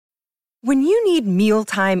When you need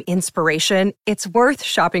mealtime inspiration, it's worth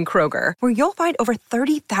shopping Kroger, where you'll find over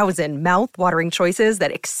 30,000 mouth-watering choices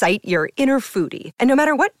that excite your inner foodie. And no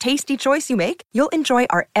matter what tasty choice you make, you'll enjoy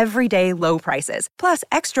our everyday low prices, plus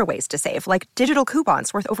extra ways to save, like digital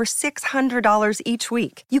coupons worth over $600 each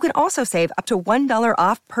week. You can also save up to $1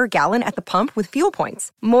 off per gallon at the pump with fuel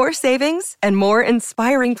points. More savings and more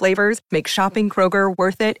inspiring flavors make shopping Kroger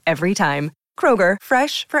worth it every time. Kroger,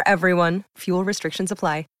 fresh for everyone. Fuel restrictions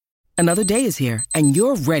apply. Another day is here, and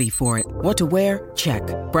you're ready for it. What to wear? Check.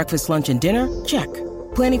 Breakfast, lunch, and dinner? Check.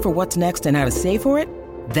 Planning for what's next and how to save for it?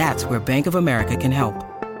 That's where Bank of America can help.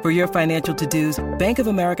 For your financial to-dos, Bank of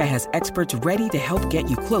America has experts ready to help get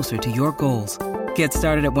you closer to your goals. Get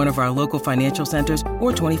started at one of our local financial centers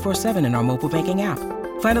or 24/7 in our mobile banking app.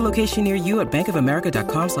 Find a location near you at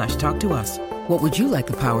bankofamerica.com/talktous. What would you like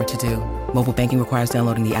the power to do? Mobile banking requires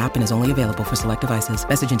downloading the app and is only available for select devices.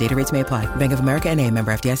 Message and data rates may apply. Bank of America N.A.,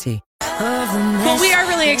 member FDIC. Well, we are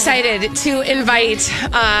really excited to invite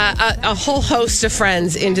a whole host of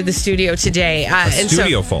friends into the studio today.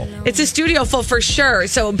 Full. It's a studio full for sure.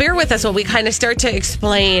 So bear with us while we kind of start to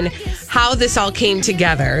explain how this all came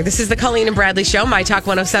together. This is the Colleen and Bradley Show, My Talk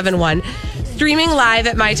 1071. Streaming live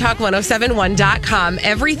at mytalk1071.com.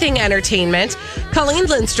 Everything Entertainment. Colleen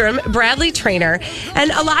Lindstrom, Bradley Trainer.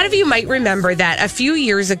 And a lot of you might remember that a few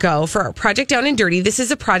years ago for our Project Down and Dirty, this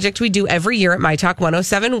is a project we do every year at My Talk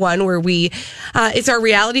 1071 where it's our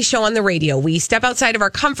reality show on the radio. We step outside of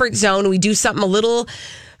our comfort zone. We do something a little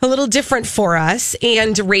different for us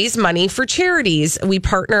and raise money for charities. We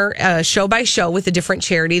partner show by show with a different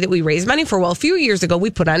charity that we raise money for. Well, a few years ago,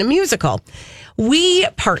 we put on a musical. We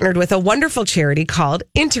partnered with a wonderful charity called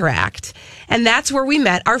Interact, and that's where we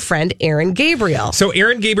met our friend Aaron Gabriel. So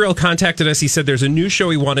Aaron Gabriel contacted us. He said there's a new show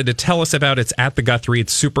he wanted to tell us about. It's at the Guthrie.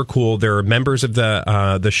 It's super cool. There are members of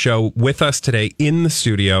the show with us today in the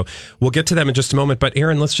studio. We'll get to them in just a moment. But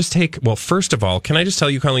Aaron, let's just first of all, can I just tell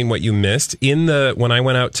you, Colleen, what you missed when I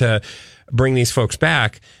went out to bring these folks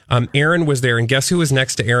back? Aaron was there, and guess who was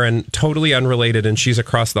next to Aaron? Totally unrelated, and she's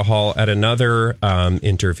across the hall at another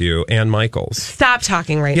interview. Ann Michaels. Stop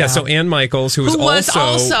talking right now. Yeah, so Ann Michaels, who was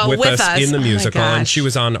also with us in the musical, and she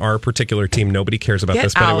was on our particular team. Nobody cares about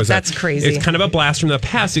this, but that's crazy. It's kind of a blast from the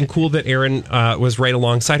past, and cool that Aaron was right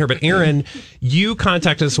alongside her. But Aaron, you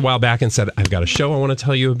contacted us a while back and said, I've got a show I want to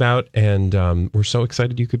tell you about, and we're so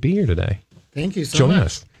excited you could be here today. Thank you so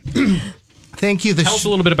much. Join us. Thank you. Tell us a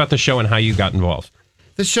little bit about the show and how you got involved.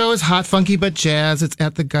 The show is Hot, Funky, But Jazz. It's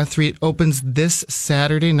at the Guthrie. It opens this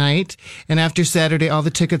Saturday night. And after Saturday, all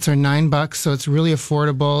the tickets are $9, so it's really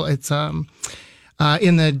affordable. It's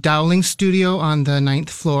in the Dowling studio on the 9th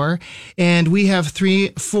floor. And we have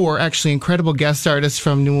four actually incredible guest artists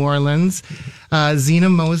from New Orleans. Zena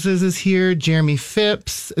Moses is here. Jeremy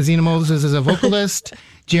Phipps. Zena Moses is a vocalist.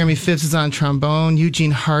 Jeremy Phipps is on trombone.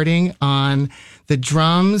 Eugene Harding on the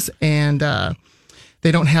drums, and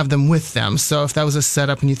they don't have them with them. So if that was a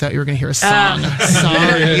setup and you thought you were going to hear a song,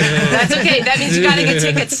 sorry. That's okay. That means you got to get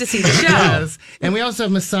tickets to see the show. Yes. And we also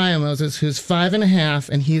have Messiah Moses, who's 5.5,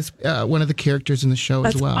 and he's one of the characters in the show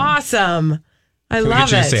as well. Awesome. I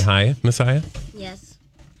love it. Could you say hi, Messiah? Yes.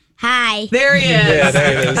 Hi. There he is. Yeah,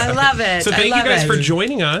 there he is. I love it. So thank you guys for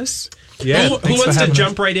joining us. Yeah. Who wants to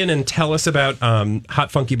jump right in and tell us about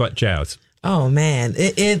Hot, Funky, But Jazz? Oh man,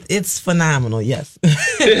 it's phenomenal. Yes,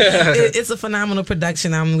 it's a phenomenal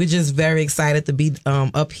production. We're just very excited to be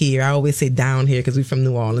up here. I always say down here because we're from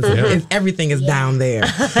New Orleans. Mm-hmm. Everything is down there,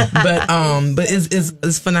 but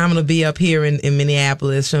it's phenomenal to be up here in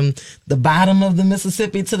Minneapolis, from the bottom of the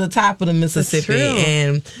Mississippi to the top of the Mississippi.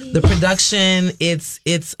 And the production, it's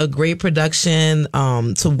a great production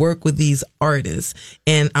to work with these artists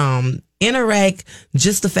and Interact,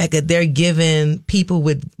 just the fact that they're giving people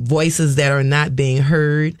with voices that are not being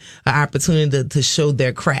heard an opportunity to show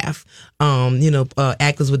their craft.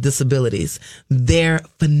 Actors with disabilities. They're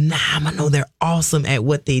phenomenal. They're awesome at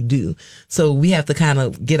what they do. So we have to kind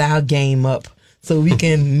of get our game up so we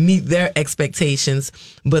can meet their expectations.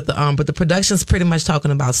 But the production's pretty much talking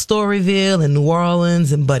about Storyville and New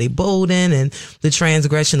Orleans and Buddy Bolden and the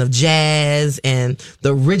transgression of jazz and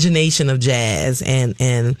the origination of jazz and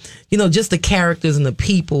just the characters and the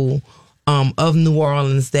people of New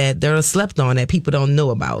Orleans that are slept on, that people don't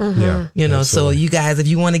know about. Mm-hmm. Yeah, so you guys, if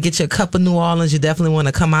you want to get your cup of New Orleans, you definitely want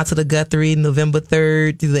to come out to the Guthrie November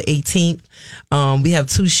 3rd through the 18th. We have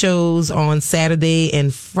 2 shows on Saturday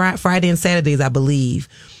and Friday and Saturdays, I believe.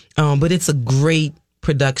 But it's a great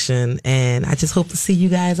production, and I just hope to see you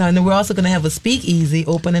guys out. And then we're also going to have a speakeasy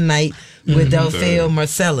opening night with Delphine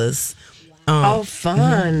Marcellus.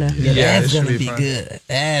 fun. That's going to be good.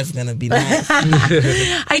 That's going to be nice.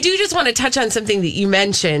 I do just want to touch on something that you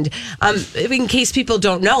mentioned, in case people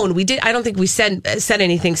don't know, and I don't think we said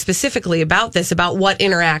anything specifically about this, about what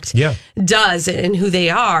Interact does and who they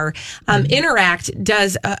are. Interact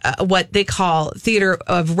does what they call theater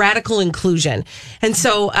of radical inclusion. And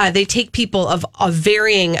so they take people of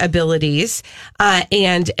varying abilities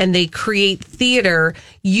and they create theater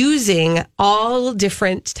using all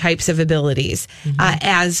different types of abilities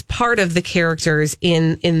as part of the characters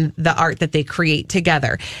in the art that they create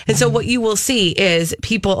together. And so what you will see is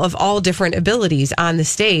people of all different abilities on the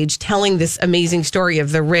stage telling this amazing story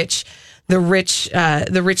of the rich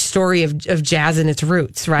story of jazz and its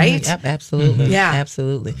roots, right? Yep, absolutely. Yeah.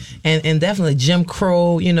 Absolutely. And definitely Jim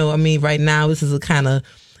Crow, right now this is a kind of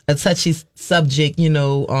a touchy subject,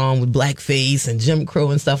 with blackface and Jim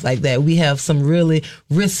Crow and stuff like that. We have some really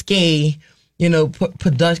risque,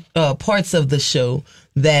 parts of the show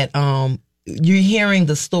that you're hearing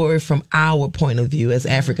the story from our point of view as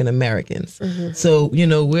African Americans. So,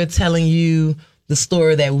 we're telling you the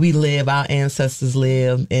story that we live, our ancestors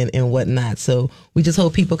live, and whatnot. So we just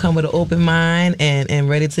hope people come with an open mind and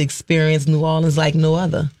ready to experience New Orleans like no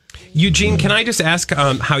other. Eugene, can I just ask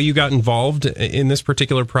how you got involved in this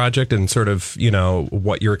particular project and sort of,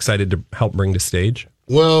 what you're excited to help bring to stage?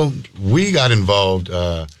 Well, we got involved.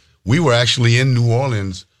 We were actually in New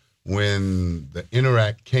Orleans when the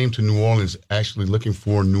Interact came to New Orleans, actually looking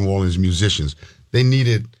for New Orleans musicians. They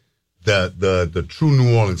needed the true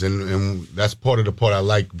New Orleans, and that's part of the part I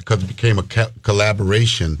like, because it became a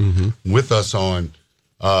collaboration with us on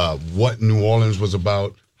what New Orleans was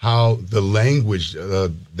about, how the language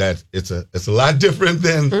that it's a lot different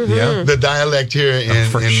than the dialect here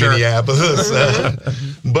in Minneapolis,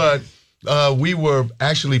 but we were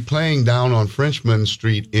actually playing down on Frenchman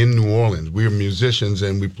Street in New Orleans. We were musicians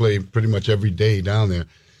and we played pretty much every day down there,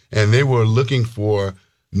 and they were looking for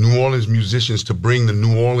New Orleans musicians to bring the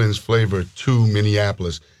New Orleans flavor to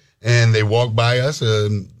Minneapolis. And they walked by us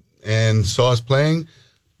and saw us playing.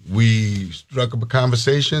 We struck up a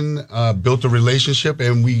conversation, built a relationship,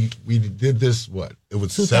 and we did this, it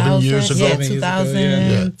was 7 years ago? Yeah,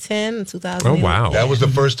 2010, 2011. Oh, wow. That was the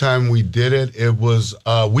first time we did it. It was,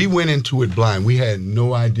 we went into it blind. We had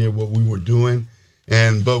no idea what we were doing,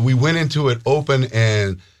 but we went into it open,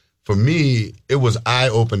 and for me, it was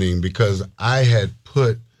eye-opening because I had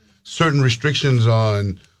put certain restrictions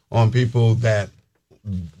on people that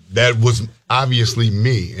was obviously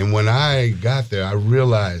me. And when I got there, I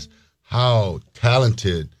realized how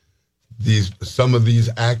talented some of these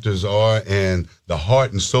actors are and the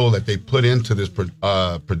heart and soul that they put into this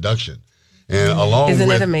production. And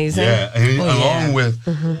Isn't it amazing? Yeah, and along with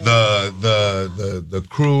the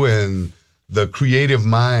crew and the creative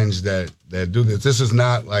minds that do this. This is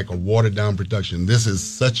not like a watered down production. This is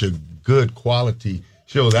such a good quality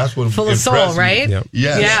show. That's what full of soul, right? Yep.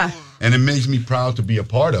 Yes. Yeah. And it makes me proud to be a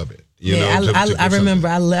part of it. I remember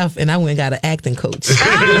I left and I went and got an acting coach. When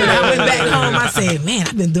I went back home, I said, man,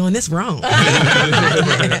 I've been doing this wrong.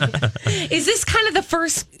 Is this kind of the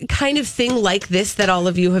first kind of thing like this that all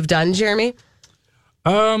of you have done, Jeremy?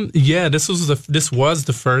 Yeah, this was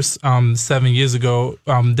the first 7 years ago.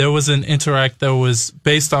 There was an Interact that was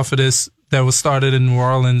based off of this that was started in New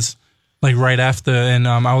Orleans, like right after, and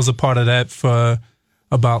I was a part of that for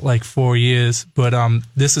about like 4 years. But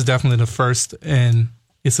this is definitely the first, and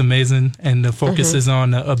it's amazing. And the focus is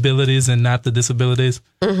on the abilities and not the disabilities,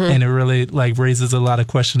 and it really like raises a lot of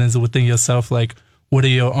questions within yourself, like what are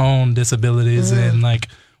your own disabilities, and like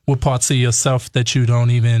what parts of yourself that you don't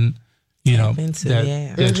even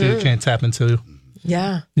that you can't tap into.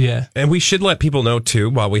 Yeah. Yeah. And we should let people know,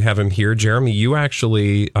 too, while we have him here, Jeremy, you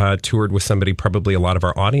actually toured with somebody probably a lot of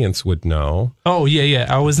our audience would know. Oh, yeah.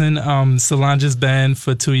 I was in Solange's band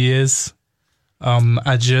for 2 years.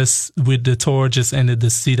 With the tour, just ended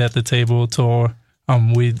the Seat at the Table tour.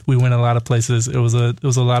 We went a lot of places. It was a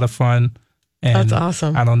lot of fun. And that's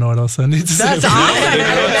awesome. I don't know what else I need to say. That's awesome.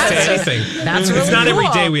 That's really it's not cool. Every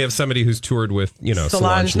day we have somebody who's toured with,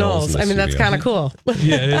 Solange Knowles. I mean, that's kind of cool.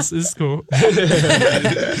 Yeah, it's cool.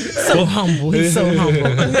 So humble. He's so humble.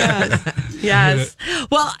 Yes.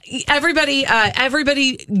 Well,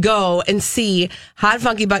 everybody go and see Hot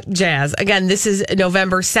Funky Buck Jazz. Again, this is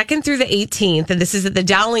November 2nd through the 18th, and this is at the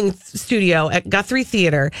Dowling Studio at Guthrie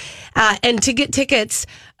Theater. And to get tickets,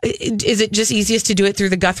 is it just easiest to do it through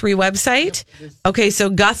the Guthrie website? Okay, so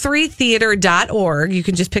GuthrieTheater.org. You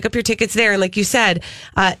can just pick up your tickets there. And like you said,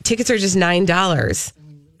 tickets are just $9.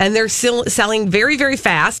 and they're still selling very, very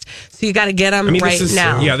fast. So you got to get them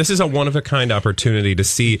now. Yeah, this is a one-of-a-kind opportunity to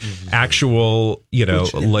see actual,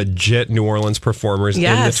 legit New Orleans performers in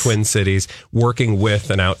the Twin Cities working with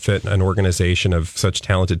an outfit, an organization of such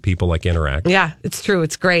talented people like Interact. Yeah, it's true.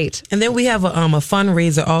 It's great. And then we have a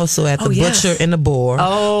fundraiser also at the Butcher and the Boar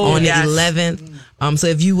on the 11th. So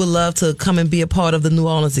if you would love to come and be a part of the New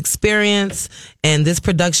Orleans experience and this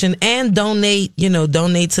production and donate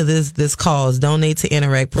to this cause, donate to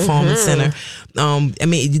Interact Performance Center.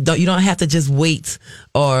 You don't have to just wait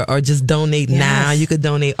or just donate now. You could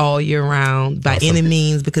donate all year round by any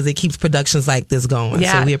means because it keeps productions like this going.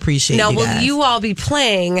 Yeah. So we appreciate you guys. Now, will you all be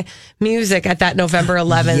playing music at that November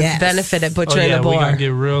 11th benefit at Butcher and the Boar? We're going to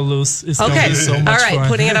get real loose. It's going to be so much all right, fun.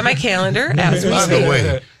 putting it on my calendar as we By speak. the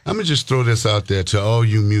way, I'm going to just throw this out there to all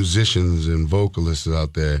you musicians and vocalists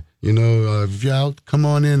out there. If you're out, come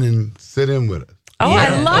on in and sit in with us. Oh,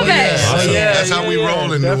 I love it. Awesome. That's how we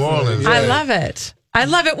roll in New Orleans. I love it. I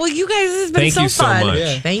love it. Well, you guys, this has been Thank so you so fun. much.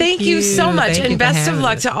 Yeah. Thank you so much, Thank and you for best of having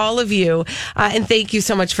luck us. to all of you. And thank you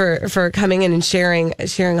so much for coming in and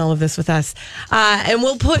sharing all of this with us. And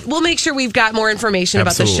we'll make sure we've got more information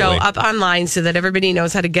about the show Absolutely. up online so that everybody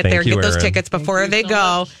knows how to get Thank there, you, get those Aaron. tickets before they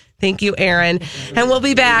go. Thank you, Aaron. And we'll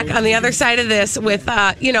be back on the other side of this with,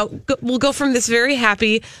 we'll go from this very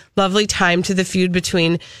happy, lovely time to the feud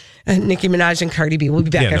between Nicki Minaj and Cardi B. We'll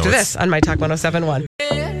be back after this on My Talk 107.1.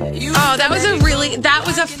 Oh, that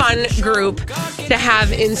was a fun group to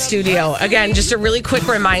have in studio. Again, just a really quick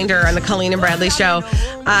reminder on the Colleen and Bradley show.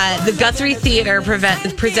 The Guthrie Theater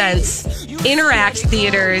presents Interact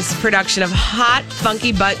Theater's production of Hot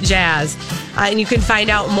Funky Butt Jazz. And you can find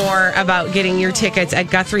out more about getting your tickets at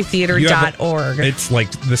GuthrieTheater.org. It's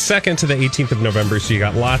like the 2nd to the 18th of November, so you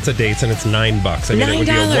got lots of dates, and it's $9. I mean, it would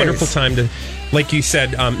be a wonderful time to, like you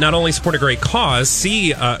said, not only support a great cause,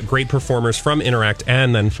 see great performers from Interact,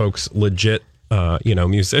 and then folks legit,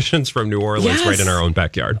 musicians from New Orleans right in our own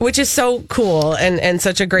backyard. Which is so cool and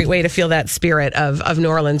such a great way to feel that spirit of New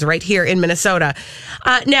Orleans right here in Minnesota.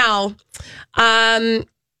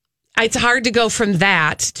 It's hard to go from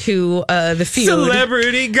that to the feud.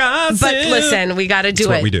 Celebrity gossip. But listen, we got to do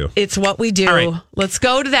it. It's what we do. It's what we do. All right. Let's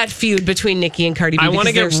go to that feud between Nicki and Cardi B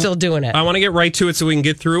because they're still doing it. I want to get right to it so we can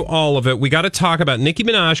get through all of it. We got to talk about Nicki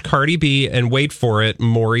Minaj, Cardi B, and wait for it,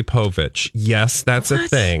 Maury Povich. Yes, that's a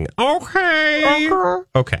thing. Okay.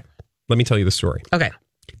 Let me tell you the story. Okay.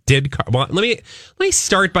 Let me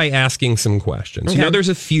start by asking some questions. Okay. There's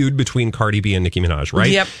a feud between Cardi B and Nicki Minaj, right?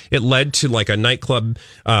 Yep. It led to like a nightclub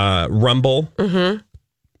rumble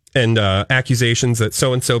and accusations that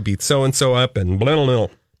so-and-so beat so-and-so up and blah, blah,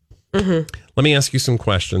 blah. Let me ask you some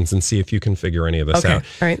questions and see if you can figure any of this out.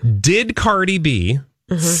 All right. Did Cardi B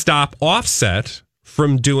stop Offset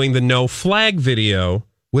from doing the No Flag video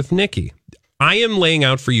with Nicki? I am laying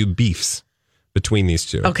out for you beefs between these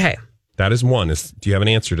two. Okay. That is one. Do you have an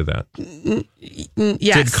answer to that?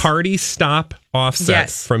 Yes. Did Cardi stop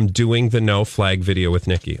Offset from doing the No Flag video with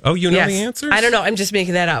Nicki? Oh, you know the answers? I don't know. I'm just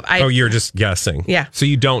making that up. You're just guessing. Yeah. So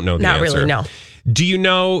you don't know the answer. Not really, no. Do you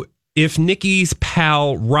know if Nicki's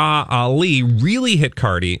pal Ra Ali really hit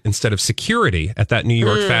Cardi instead of security at that New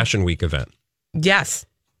York Fashion Week event? Yes.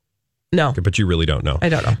 No. But you really don't know. I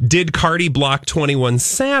don't know. Did Cardi block 21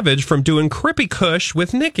 Savage from doing Crippy Kush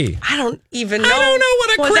with Nicki? I don't even know. I don't know what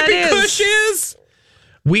a Crippy Kush is.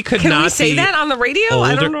 We could Can not we say that on the radio?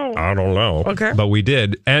 older. I don't know. I don't know. Okay. But we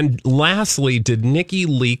did. And lastly, did Nicki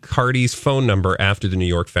leak Cardi's phone number after the New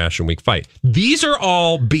York Fashion Week fight? These are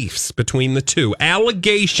all beefs between the two.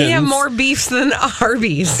 Allegations. They have more beefs than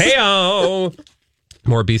Arby's. Hey-o.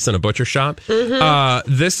 More beefs than a butcher shop.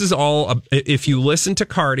 This is all, if you listen to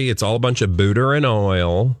Cardi, it's all a bunch of booter and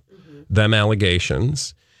oil, them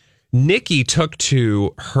allegations. Nicki took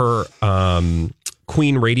to her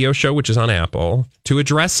Queen radio show, which is on Apple, to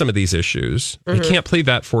address some of these issues. I can't play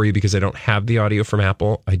that for you because I don't have the audio from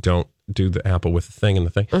Apple. I don't do the Apple with the thing and the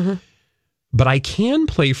thing. But I can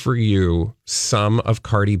play for you some of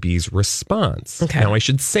Cardi B's response. Okay. Now, I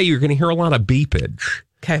should say you're going to hear a lot of beepage.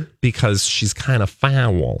 Okay. Because she's kind of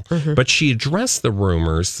foul. But she addressed the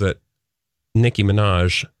rumors that Nicki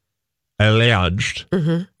Minaj alleged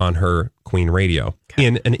on her Queen radio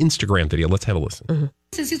in an Instagram video. Let's have a listen.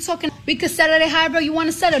 Since you're talking, we could settle it however you want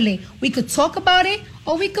to settle it. We could talk about it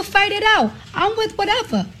or we could fight it out. I'm with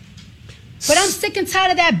whatever. But I'm sick and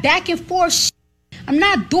tired of that back and forth shit. I'm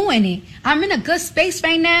not doing it. I'm in a good space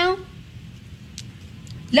right now.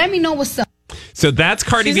 Let me know what's up. So that's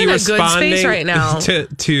Cardi She's B in a good responding space right now.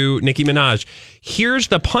 to Nicki Minaj. Here's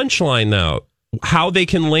the punchline, though. How they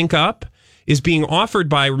can link up is being offered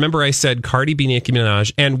by, remember I said Cardi B, Nicki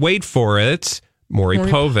Minaj, and wait for it, Maury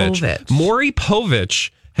Povich. Maury Povich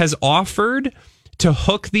has offered to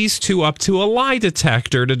hook these two up to a lie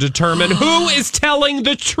detector to determine who is telling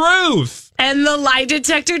the truth. And the lie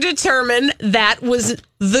detector determined that was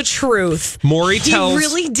the truth. Maury tells... He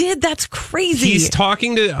really did. That's crazy. He's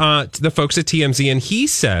talking to the folks at TMZ, and he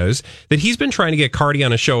says that he's been trying to get Cardi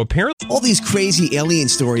on a show. Apparently, all these crazy alien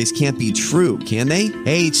stories can't be true, can they?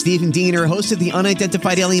 Hey, it's Stephen Diener, host of the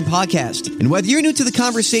Unidentified Alien Podcast. And whether you're new to the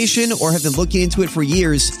conversation or have been looking into it for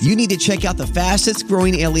years, you need to check out the fastest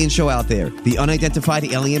growing alien show out there, the Unidentified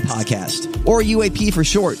Alien Podcast, or UAP for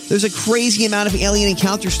short. There's a crazy amount of alien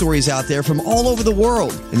encounter stories out there from all over the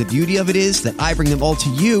world. And the beauty of it is that I bring them all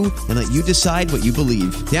to you and let you decide what you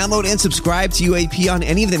believe. Download and subscribe to UAP on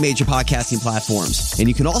any of the major podcasting platforms. And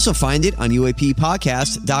you can also find it on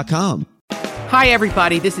UAPpodcast.com. Hi,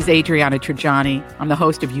 everybody. This is Adriana Trajani. I'm the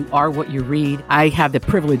host of You Are What You Read. I have the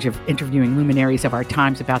privilege of interviewing luminaries of our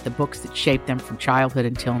times about the books that shaped them from childhood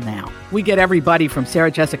until now. We get everybody from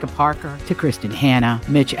Sarah Jessica Parker to Kristen Hanna,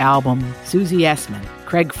 Mitch Albom, Susie Essman,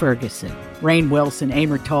 Craig Ferguson, Rainn Wilson,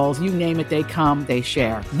 Amor Tolls, you name it, they come, they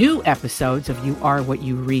share. New episodes of You Are What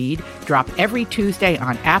You Read drop every Tuesday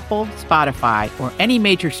on Apple, Spotify, or any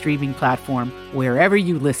major streaming platform wherever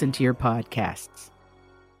you listen to your podcasts.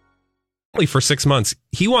 For 6 months,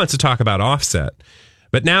 he wants to talk about Offset,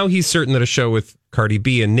 but now he's certain that a show with Cardi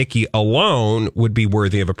B and Nicki alone would be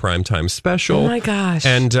worthy of a primetime special. Oh my gosh.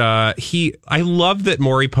 And I love that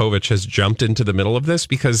Maury Povich has jumped into the middle of this,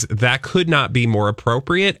 because that could not be more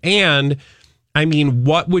appropriate. And I mean,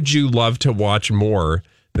 what would you love to watch more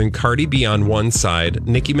than Cardi B on one side,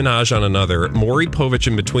 Nicki Minaj on another, Maury Povich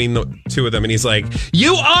in between the two of them, and he's like,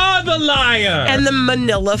 "You are the liar!" And the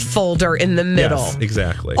manila folder in the middle. Yes,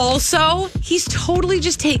 exactly. Also, he's totally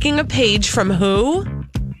just taking a page from who?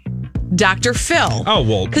 Dr. Phil. Oh,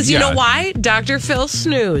 well, because you know why? Dr. Phil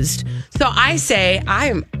snoozed. So I say,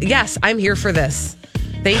 I'm here for this.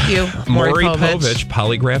 Thank you, Maury Povich,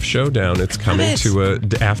 Polygraph Showdown. It's coming to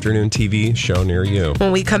an afternoon TV show near you.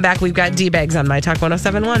 When we come back, we've got D-Bags on My Talk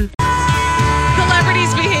 1071.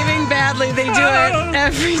 Celebrities behaving badly. They do it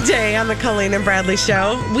every day on the Colleen and Bradley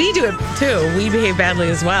Show. We do it too. We behave badly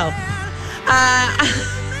as well.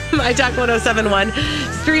 My Talk 1071.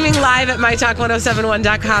 Streaming live at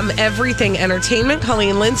MyTalk1071.com. Everything Entertainment.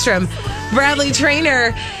 Colleen Lindstrom, Bradley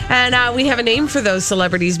Trainer. And we have a name for those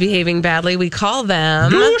celebrities behaving badly. We call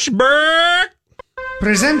them... Douchebag!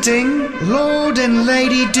 Presenting Lord and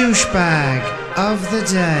Lady Douchebag of the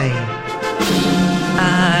Day.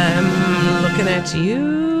 I'm looking at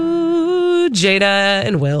you, Jada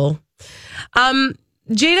and Will.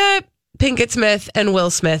 Jada Pinkett Smith and Will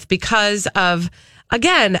Smith, because of...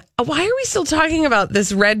 Again, why are we still talking about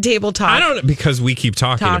this red table talk? I don't know, because we keep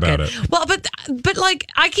talking about it. Well, but like,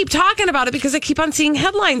 I keep talking about it because I keep on seeing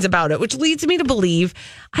headlines about it, which leads me to believe,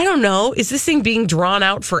 I don't know, is this thing being drawn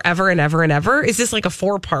out forever and ever and ever? Is this like a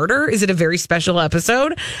 4-parter? Is it a very special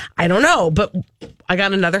episode? I don't know, but I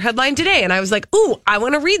got another headline today and I was like, ooh, I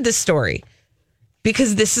want to read this story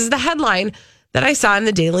because this is the headline that I saw in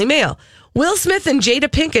the Daily Mail. Will Smith and Jada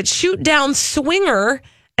Pinkett shoot down swinger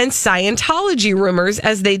and Scientology rumors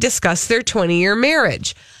as they discuss their 20-year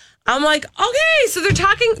marriage. I'm like, okay, so they're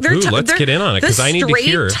talking. Let's get in on it because I need to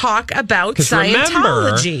hear. Talk about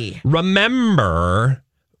Scientology. Remember,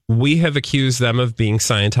 we have accused them of being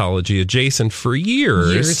Scientology adjacent for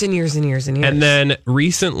years. Years and years and years and years. And then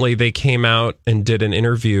recently they came out and did an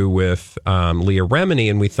interview with Leah Remini,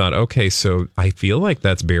 and we thought, okay, so I feel like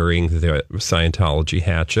that's burying the Scientology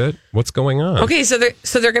hatchet. What's going on? Okay, so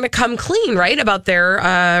they're going to come clean, right, about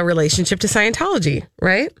their relationship to Scientology,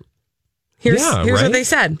 right? Here's what they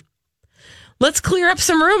said. Let's clear up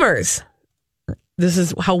some rumors. This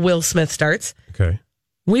is how Will Smith starts. Okay.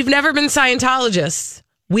 We've never been Scientologists.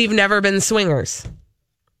 We've never been swingers.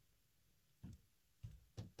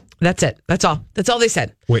 That's it. That's all. That's all they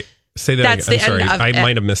said. Wait, say that again. I'm sorry. I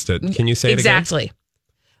might have missed it. Can you say it again? Exactly.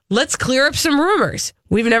 Let's clear up some rumors.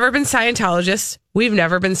 We've never been Scientologists. We've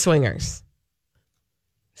never been swingers.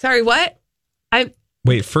 Sorry, what?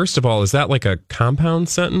 Wait, first of all, is that like a compound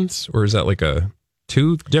sentence or is that like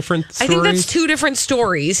two different stories? I think that's two different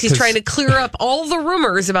stories. He's trying to clear up all the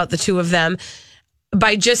rumors about the two of them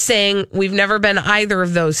by just saying we've never been either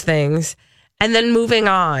of those things and then moving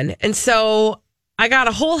on. And so I got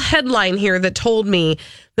a whole headline here that told me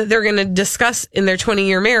that they're going to discuss in their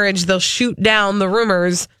 20-year marriage, they'll shoot down the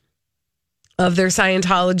rumors of their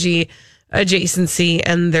Scientology adjacency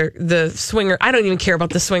and the swinger. I don't even care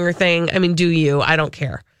about the swinger thing. I mean, do you? I don't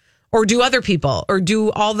care. Or do other people or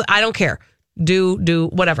do all the, I don't care. Do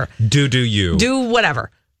whatever. Do you? Do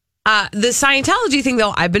whatever. The Scientology thing,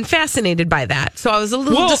 though, I've been fascinated by that. So I was a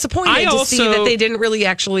little disappointed to see that they didn't really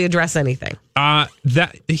actually address anything.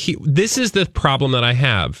 This is the problem that I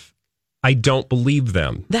have. I don't believe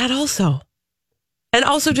them. That also. And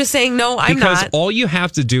also just saying, no, I'm not. Because all you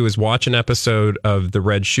have to do is watch an episode of the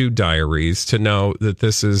Red Shoe Diaries to know that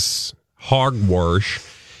this is hogwash.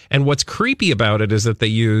 And what's creepy about it is that they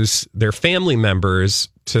use their family members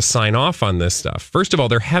to sign off on this stuff. First of all,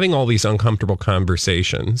 they're having all these uncomfortable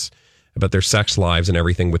conversations about their sex lives and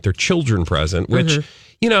everything with their children present, which,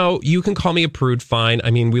 you know, you can call me a prude, fine.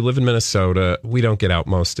 I mean, we live in Minnesota. We don't get out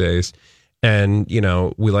most days. And, you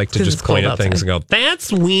know, we like to just point at things and go,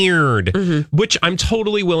 that's weird, which I'm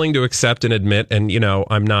totally willing to accept and admit. And, you know,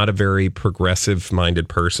 I'm not a very progressive minded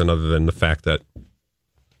person other than the fact that.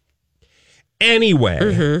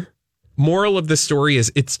 Anyway, moral of the story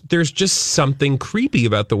is there's just something creepy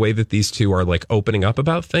about the way that these two are like opening up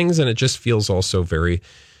about things. And it just feels also very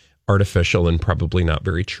artificial and probably not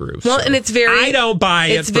very true. Well, so and it's very. I don't buy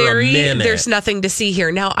it for a minute. There's nothing to see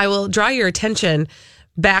here. Now, I will draw your attention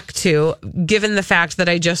back to, given the fact that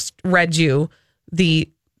I just read you the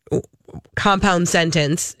compound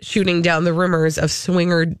sentence shooting down the rumors of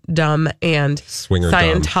swingerdom and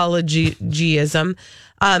Scientologyism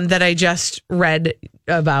that I just read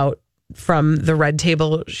about from the Red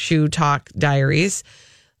Table Shoe Talk Diaries.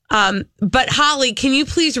 But Holly, can you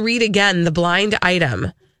please read again the blind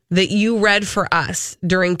item that you read for us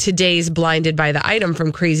during today's Blinded by the Item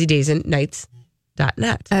from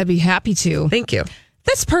crazydaysandnights.net? I'd be happy to. Thank you.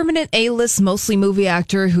 This permanent A-list, mostly movie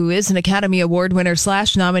actor who is an Academy Award winner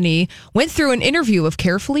 / nominee went through an interview of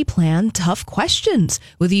carefully planned, tough questions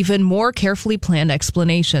with even more carefully planned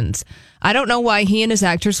explanations. I don't know why he and his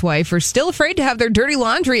actress wife are still afraid to have their dirty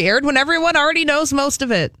laundry aired when everyone already knows most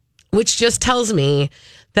of it. Which just tells me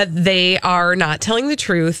that they are not telling the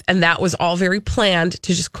truth, and that was all very planned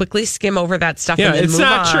to just quickly skim over that stuff and then move on.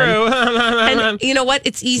 Yeah, it's not true. And you know what?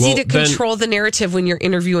 It's easy to control the narrative when you're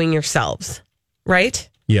interviewing yourselves. Right?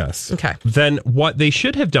 Yes. Okay. Then what they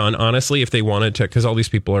should have done, honestly, if they wanted to, because all these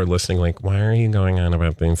people are listening, like, why are you going on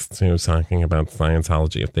about things too, talking about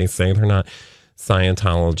Scientology? If they say they're not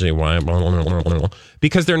Scientology, why? Blah, blah, blah, blah.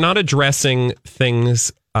 Because they're not addressing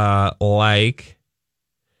things like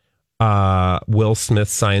Will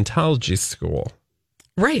Smith's Scientology school.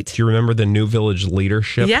 Right. Do you remember the New Village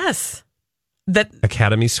Leadership? Yes. That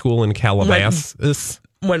Academy School in Calabasas?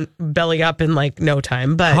 Went belly up in like no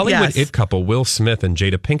time, but Hollywood it couple Will Smith and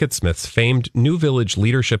Jada Pinkett Smith's famed New Village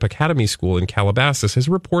Leadership Academy School in Calabasas has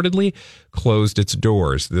reportedly closed its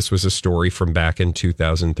doors. This was a story from back in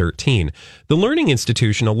 2013. The learning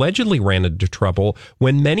institution allegedly ran into trouble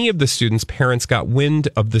when many of the students' parents got wind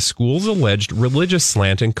of the school's alleged religious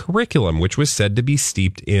slant and curriculum, which was said to be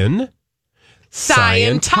steeped in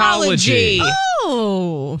Scientology.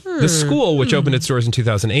 Oh. The school, which opened its doors in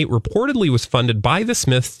 2008, reportedly was funded by the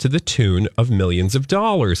Smiths to the tune of millions of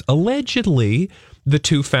dollars. Allegedly, the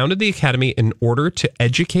two founded the academy in order to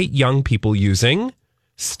educate young people using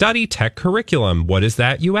study tech curriculum. What is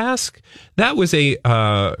that, you ask? That was a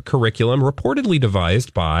curriculum reportedly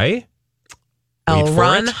devised by L.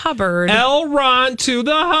 Ron Hubbard. L. Ron to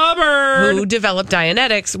the Hubbard. Who developed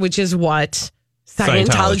Dianetics, which is what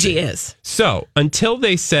Scientology is. So until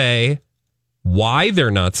they say why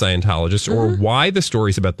they're not Scientologists or why the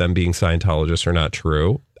stories about them being Scientologists are not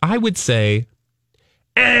true, I would say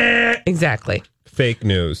exactly fake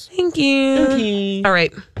news. Thank you. All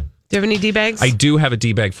right. Do you have any D-bags? I do have a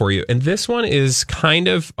D-bag for you, and this one is kind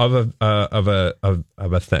of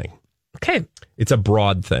a thing. Okay. It's a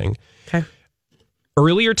broad thing. Okay.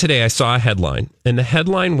 Earlier today, I saw a headline, and the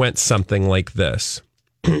headline went something like this.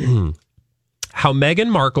 How Meghan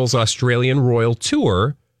Markle's Australian royal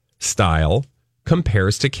tour style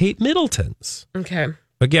compares to Kate Middleton's. Okay.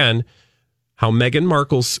 Again, how Meghan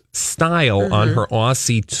Markle's style on her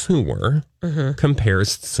Aussie tour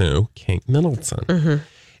compares to Kate Middleton.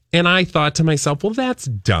 And I thought to myself, well, that's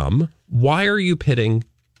dumb. Why are you pitting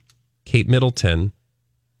Kate Middleton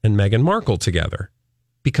and Meghan Markle together?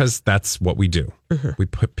 Because that's what we do. We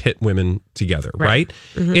pit women together, right?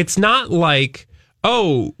 It's not like,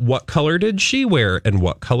 oh, what color did she wear and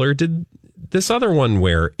what color did this other one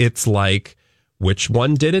wear? It's like, which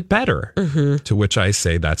one did it better? To which I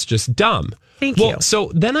say, that's just dumb. Thank you.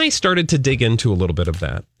 So then I started to dig into a little bit of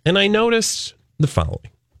that, and I noticed the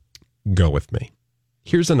following. Go with me.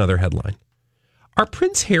 Here's another headline. Are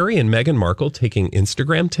Prince Harry and Meghan Markle taking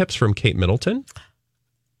Instagram tips from Kate Middleton?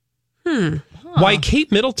 Why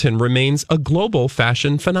Kate Middleton remains a global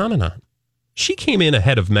fashion phenomenon. She came in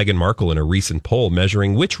ahead of Meghan Markle in a recent poll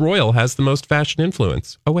measuring which royal has the most fashion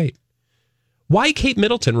influence. Oh, wait. why Kate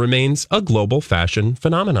Middleton remains a global fashion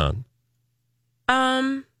phenomenon.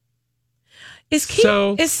 Is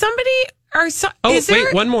somebody...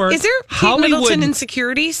 one more. Is there Kate Middleton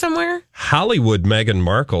insecurity somewhere? Hollywood Meghan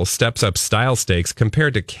Markle steps up style stakes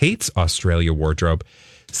compared to Kate's Australia wardrobe.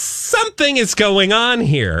 Something is going on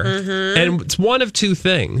here. Mm-hmm. And it's one of two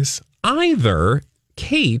things. Either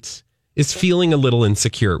Kate is feeling a little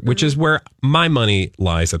insecure, which is where my money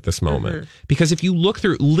lies at this moment. Mm-hmm. Because if you look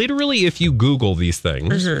through, literally, if you Google these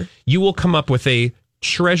things, you will come up with a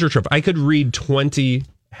treasure trove. I could read 20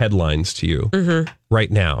 headlines to you right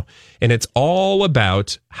now. And it's all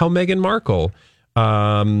about how Meghan Markle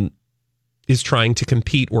is trying to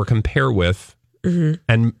compete or compare with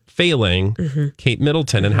and failing Kate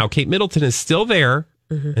Middleton, and how Kate Middleton is still there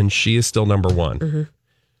and she is still number one.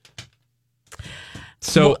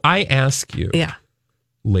 So I ask you,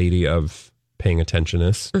 lady of paying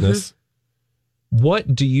attentionness,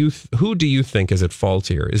 who do you think is at fault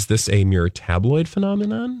here? Is this a mere tabloid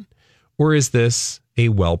phenomenon, or is this a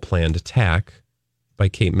well-planned attack by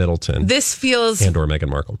Kate Middleton? This feels... and or Meghan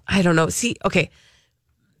Markle. I don't know. See, okay.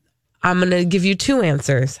 I'm going to give you two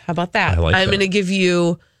answers. How about that? I'm going to give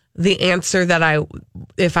you the answer that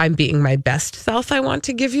if I'm being my best self, I want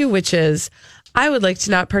to give you, which is I would like to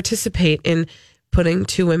not participate in putting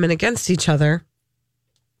two women against each other.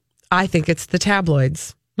 I think it's the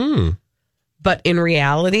tabloids. But in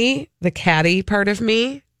reality, the catty part of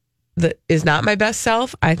me that is not my best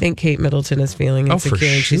self, I think Kate Middleton is feeling insecure. Oh,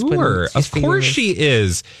 for sure. Of course she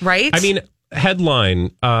is. Right? I mean, headline,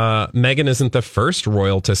 Meghan isn't the first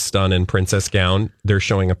royal to stun in princess gown. They're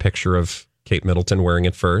showing a picture of Kate Middleton wearing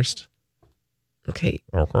it first. Okay.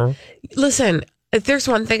 Listen, if there's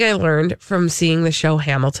one thing I learned from seeing the show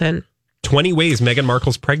Hamilton... 20 ways Meghan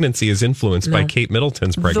Markle's pregnancy is influenced by Kate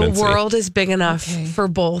Middleton's pregnancy. The world is big enough for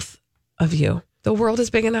both of you. The world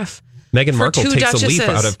is big enough. Meghan Markle takes a leaf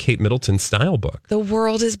out of Kate Middleton's style book. The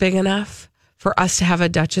world is big enough for us to have a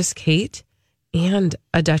Duchess Kate and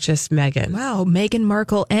a Duchess Meghan. Wow, Meghan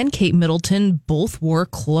Markle and Kate Middleton both wore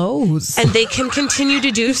clothes. And they can continue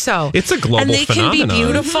to do so. It's a global phenomenon. And they can be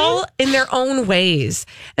beautiful in their own ways.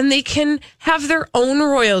 And they can have their own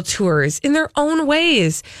royal tours in their own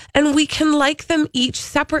ways. And we can like them each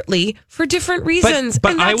separately for different reasons.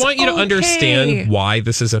 But I want you to understand why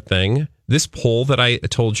this is a thing. This poll that I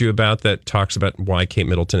told you about that talks about why Kate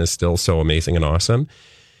Middleton is still so amazing and awesome.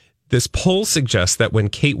 This poll suggests that when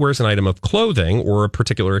Kate wears an item of clothing or a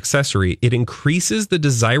particular accessory, it increases the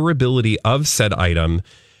desirability of said item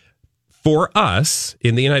for us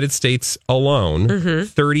in the United States alone,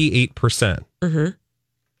 38%.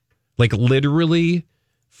 Like literally,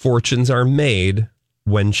 fortunes are made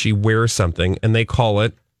when she wears something, and they call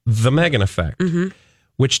it the Meghan effect,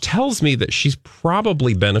 which tells me that she's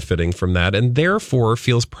probably benefiting from that and therefore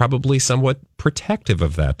feels probably somewhat protective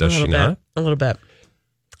of that, does she not? A little bit.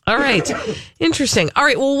 All right. Interesting. All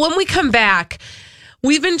right. Well, when we come back,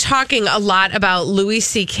 we've been talking a lot about Louis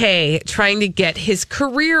C.K. trying to get his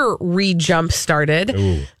career re-jump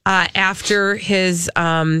started after his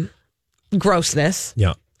grossness.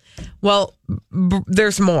 Yeah. Well,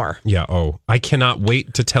 there's more. Yeah. Oh, I cannot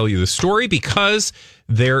wait to tell you the story because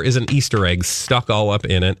there is an Easter egg stuck all up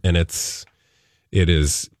in it, and it's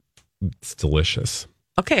delicious.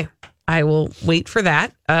 Okay. I will wait for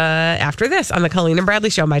that after this on the Colleen and Bradley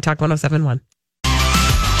Show, My Talk 107.1.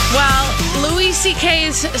 Well, Louis C.K.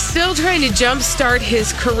 is still trying to jumpstart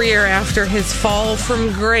his career after his fall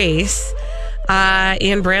from grace.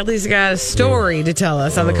 And Bradley's got a story to tell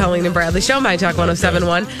us on the Colleen and Bradley Show, My Talk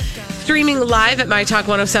 107.1. Streaming live at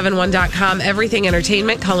MyTalk1071.com. Everything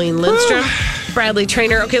Entertainment, Colleen Lindstrom, Bradley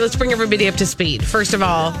Trainer. Okay, let's bring everybody up to speed. First of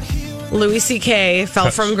all, Louis C.K.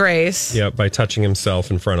 fell from grace. Yeah, by touching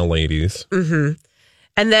himself in front of ladies. And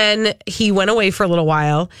then he went away for a little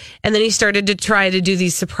while. And then he started to try to do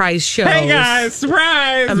these surprise shows. Hey, guys,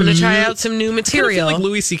 surprise! I'm going to try out some new material. I feel like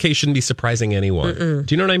Louis C.K. shouldn't be surprising anyone. Do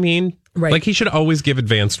you know what I mean? Right. Like he should always give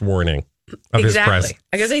advanced warning of his press.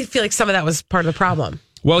 I guess I feel like some of that was part of the problem.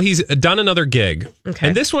 Well, he's done another gig. Okay.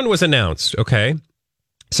 And this one was announced, okay?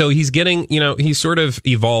 So he's getting, he's sort of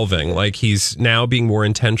evolving. Like he's now being more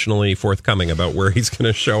intentionally forthcoming about where he's going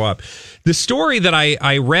to show up. The story that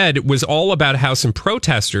I read was all about how some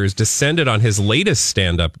protesters descended on his latest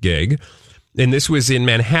stand-up gig. And this was in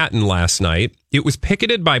Manhattan last night. It was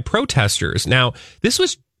picketed by protesters. Now, this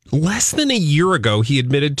was less than a year ago. He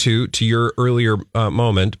admitted to your earlier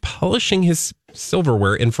moment, polishing his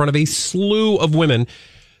silverware in front of a slew of women, ...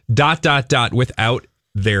 without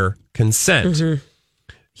their consent.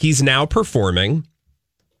 He's now performing,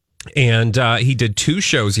 and he did 2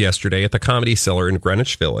 shows yesterday at the Comedy Cellar in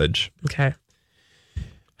Greenwich Village. Okay.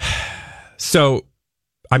 So,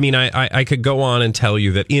 I mean, I could go on and tell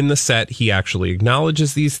you that in the set, he actually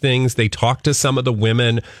acknowledges these things. They talk to some of the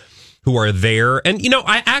women who are there. And,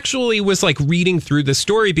 I actually was like reading through the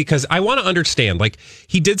story because I want to understand, like,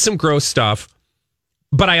 he did some gross stuff,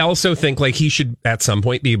 but I also think like he should at some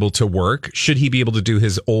point be able to work. Should he be able to do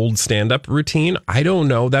his old stand-up routine? I don't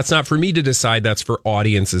know. That's not for me to decide. That's for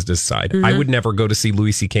audiences to decide. I would never go to see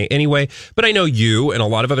Louis C.K. anyway, but I know you and a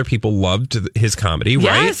lot of other people loved his comedy,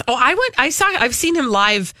 right? Yes. Oh, I've seen him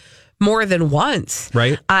live more than once.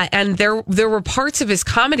 Right. And there were parts of his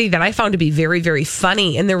comedy that I found to be very, very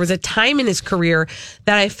funny. And there was a time in his career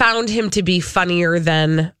that I found him to be funnier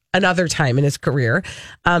than another time in his career.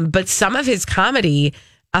 But some of his comedy,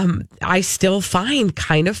 I still find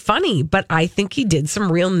kind of funny, but I think he did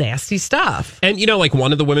some real nasty stuff. And, like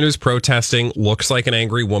one of the women who's protesting looks like an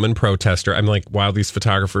angry woman protester. I'm like, wow, these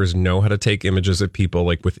photographers know how to take images of people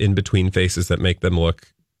like with in-between faces that make them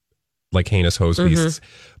look like heinous hose beasts.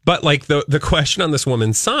 But like the question on this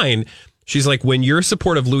woman's sign, she's like, when you're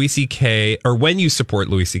supportive of Louis C.K. or when you support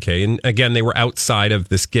Louis C.K., and again, they were outside of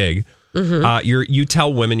this gig, you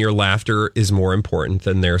tell women your laughter is more important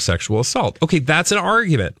than their sexual assault. Okay, that's an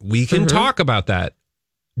argument. We can talk about that.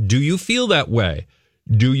 Do you feel that way?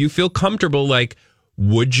 Do you feel comfortable? Like,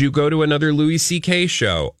 would you go to another Louis C.K.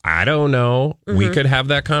 show? I don't know. We could have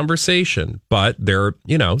that conversation. But there,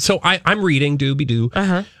 so I'm reading Doobie-Doo.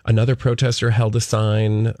 Another protester held a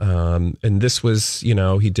sign. And this was,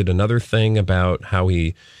 he did another thing about how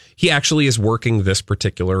he actually is working this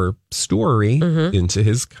particular story into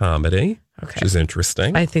his comedy, which is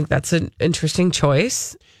interesting. I think that's an interesting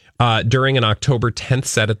choice. During an October 10th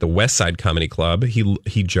set at the West Side Comedy Club,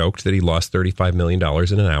 he joked that he lost $35 million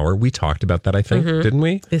in an hour. We talked about that, I think, didn't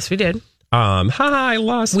we? Yes, we did. I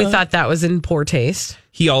lost. We thought that was in poor taste.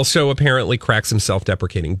 He also apparently cracks some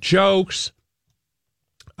self-deprecating jokes.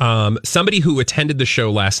 Somebody who attended the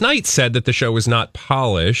show last night said that the show was not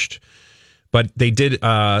polished, but they did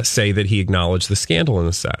say that he acknowledged the scandal in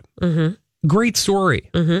the set. Great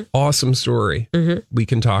story. Awesome story. We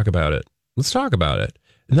can talk about it. Let's talk about it.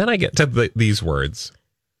 And then I get to these words.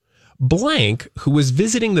 Blank, who was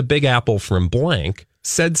visiting the Big Apple from blank,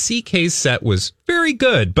 said CK's set was very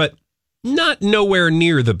good, but not nowhere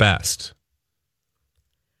near the best.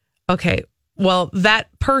 Okay. Well, that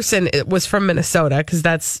person was from Minnesota, because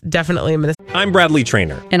that's definitely a Minnesota. I'm Bradley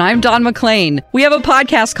Trainer. And I'm Don McClain. We have a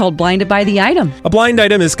podcast called Blinded by the Item. A blind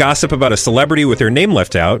item is gossip about a celebrity with their name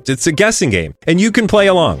left out. It's a guessing game, and you can play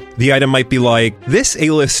along. The item might be like, this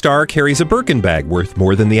A-list star carries a Birkin bag worth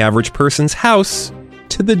more than the average person's house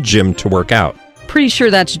to the gym to work out. Pretty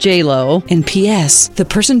sure that's J-Lo. And P.S. the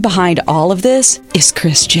person behind all of this is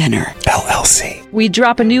Kris Jenner, LLC. We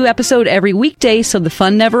drop a new episode every weekday so the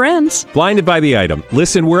fun never ends. Blinded by the Item.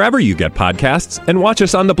 Listen wherever you get podcasts and watch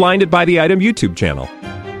us on the Blinded by the Item YouTube channel.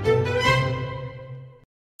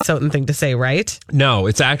 Something thing to say, right? No,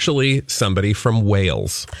 it's actually somebody from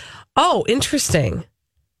Wales. Oh, interesting.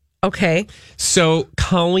 Okay. So,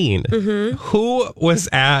 Colleen, who was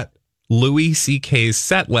at Louis C.K.'s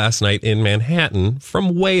set last night in Manhattan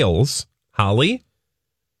from Wales? Holly,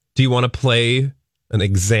 do you want to play an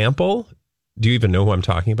example? Do you even know who I'm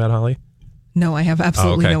talking about, Holly? No, I have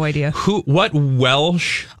absolutely no idea. What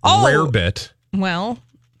Welsh rarebit? Well,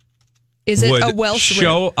 is it a Welsh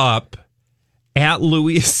show up at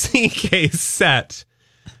Louis C.K.'s set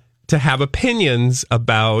to have opinions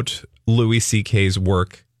about Louis C.K.'s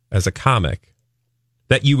work as a comic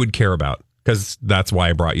that you would care about? Because that's why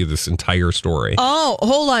I brought you this entire story. Oh,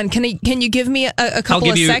 hold on. Can you give me a couple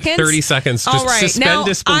of seconds? I'll give you 30 seconds. Just suspend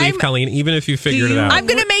disbelief, Colleen, even if you figured it out. I'm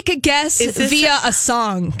going to make a guess via a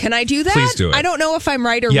song. Can I do that? Please do it. I don't know if I'm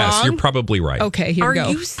right or wrong. Yes, you're probably right. Okay, here we go. Are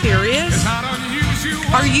you serious?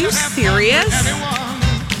 Are you serious?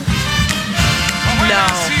 No.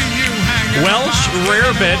 Welsh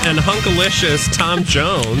rarebit and hunkalicious Tom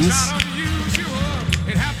Jones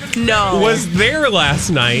was there last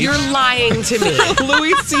night. You're lying to me.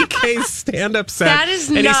 Louis C.K.'s stand-up set. That is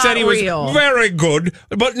and not he said he real. was very good,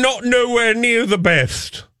 but not nowhere near the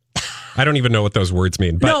best. I don't even know what those words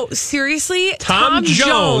mean. But no, seriously? Tom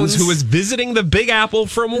Jones, who was visiting the Big Apple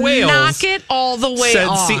from Wales. Knock it all the way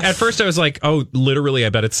off. See, at first I was like, oh, literally, I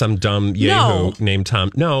bet it's some dumb yahoo named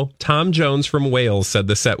Tom. No, Tom Jones from Wales said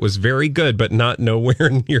the set was very good, but not nowhere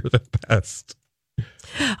near the best.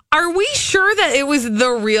 Are we sure that it was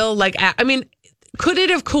the real, could it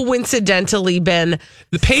have coincidentally been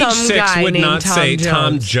the page some 6 guy would named not Tom say Jones?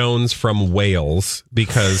 Tom Jones from Wales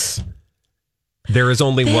because there is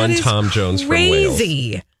only one Tom Jones from Wales.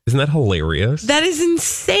 Is Isn't that hilarious? That is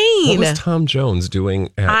insane. What was Tom Jones doing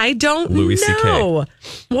at I don't Louis know.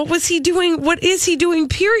 C.K.? What was he doing? What is he doing,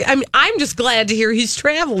 period? I mean, I'm just glad to hear he's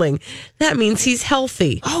traveling. That means he's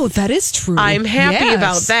healthy. Oh, that is true. I'm happy Yes.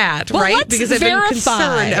 about that, Well, right? let's Because I've been verify.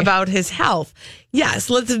 concerned about his health. Yes,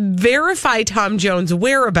 let's verify Tom Jones'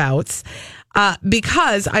 whereabouts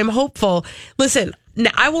because I'm hopeful. Listen,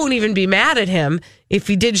 I won't even be mad at him if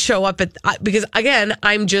he did show up because, again,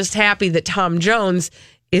 I'm just happy that Tom Jones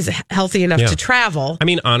is healthy enough to travel. I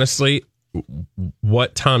mean, honestly,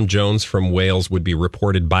 what Tom Jones from Wales would be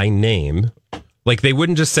reported by name, like they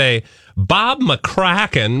wouldn't just say, Bob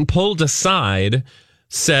McCracken pulled aside,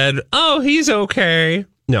 said, oh, he's okay.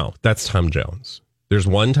 No, that's Tom Jones. There's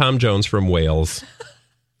one Tom Jones from Wales.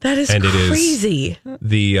 That is and crazy. It is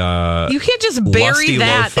the you can't just bury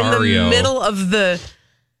that in the middle of the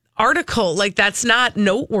article. Like, that's not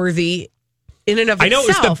noteworthy in and of itself. I know, it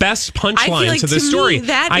was the best punchline to the story.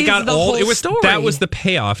 I got the whole story. That was the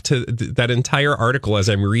payoff to that entire article as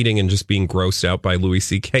I'm reading and just being grossed out by Louis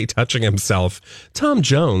C.K. touching himself. Tom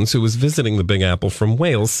Jones, who was visiting the Big Apple from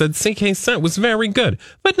Wales, said C.K. scent was very good,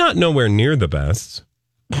 but not nowhere near the best.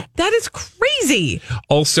 That is crazy.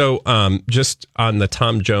 Also, just on the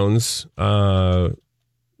Tom Jones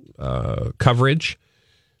coverage,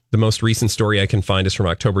 the most recent story I can find is from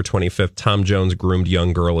October 25th. Tom Jones groomed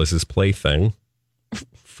young girl as his plaything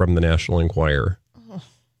from the National Enquirer.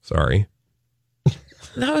 Sorry.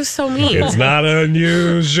 That was so mean. It's not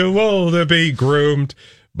unusual to be groomed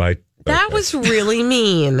by... That was really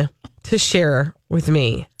mean to share with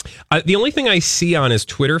me. The only thing I see on his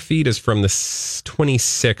Twitter feed is from the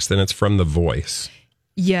 26th, and it's from The Voice.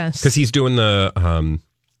 Yes. Because he's doing the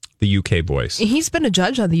UK voice. He's been a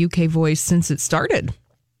judge on the UK Voice since it started.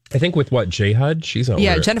 I think with what, J. Hud? She's on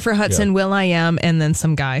Yeah, Jennifer Hudson, Will I Am, and then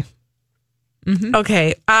some guy. Mm-hmm.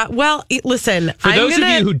 Okay. Well, listen. For those of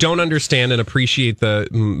you who don't understand and appreciate the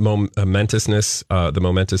momentous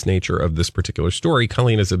nature of this particular story,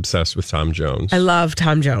 Colleen is obsessed with Tom Jones. I love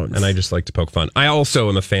Tom Jones. And I just like to poke fun. I also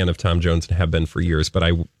am a fan of Tom Jones and have been for years, but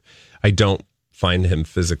I don't find him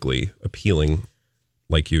physically appealing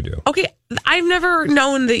like you do. Okay. I've never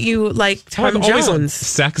known that you like Tom Jones.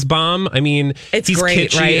 Sex Bomb. I mean, it's he's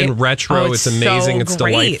great, kitschy right? and retro. It's amazing. So it's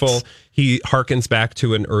great. delightful. He harkens back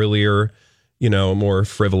to an earlier, more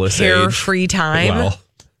frivolous carefree time. Well,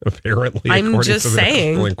 apparently, I'm just to the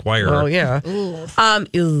saying. National Enquirer. Oh yeah.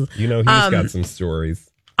 He's got some stories.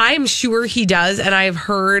 I'm sure he does, and I've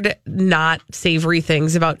heard not savory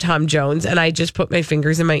things about Tom Jones, and I just put my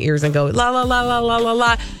fingers in my ears and go la la la la la la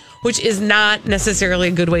la, which is not necessarily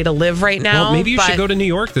a good way to live right now. Well, maybe you should go to New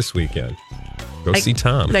York this weekend. Go see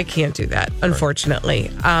Tom. I can't do that,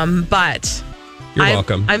 unfortunately. But you're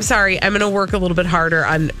welcome. I'm sorry. I'm going to work a little bit harder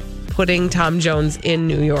on putting Tom Jones in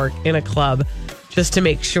New York in a club just to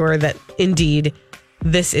make sure that indeed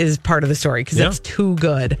this is part of the story because it's too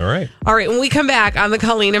good. All right. When we come back on the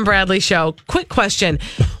Colleen and Bradley show, quick question.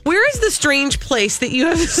 Where is the strange place that you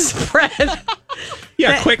have spread?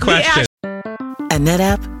 Quick question. At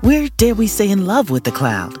NetApp, we're, dare we say, in love with the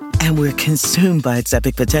cloud. And we're consumed by its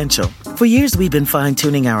epic potential. For years, we've been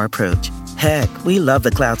fine-tuning our approach. Heck, we love the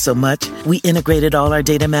cloud so much, we integrated all our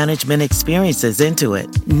data management experiences into it.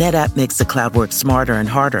 NetApp makes the cloud work smarter and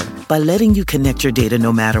harder by letting you connect your data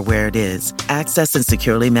no matter where it is, access and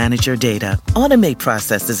securely manage your data, automate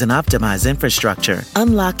processes, and optimize infrastructure,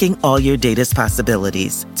 unlocking all your data's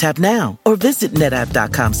possibilities. Tap now or visit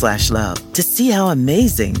netapp.com/love to see how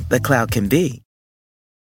amazing the cloud can be.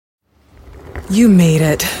 You made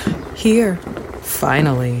it. Here.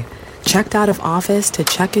 Finally. Checked out of office to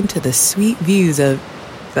check into the sweet views of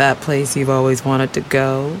that place you've always wanted to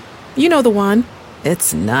go. You know the one.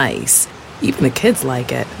 It's nice. Even the kids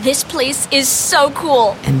like it. This place is so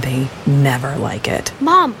cool. And they never like it.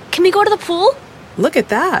 Mom, can we go to the pool? Look at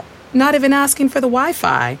that. Not even asking for the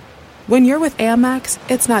Wi-Fi. When you're with Amex,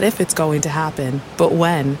 it's not if it's going to happen, but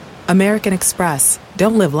when. American Express.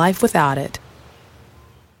 Don't live life without it.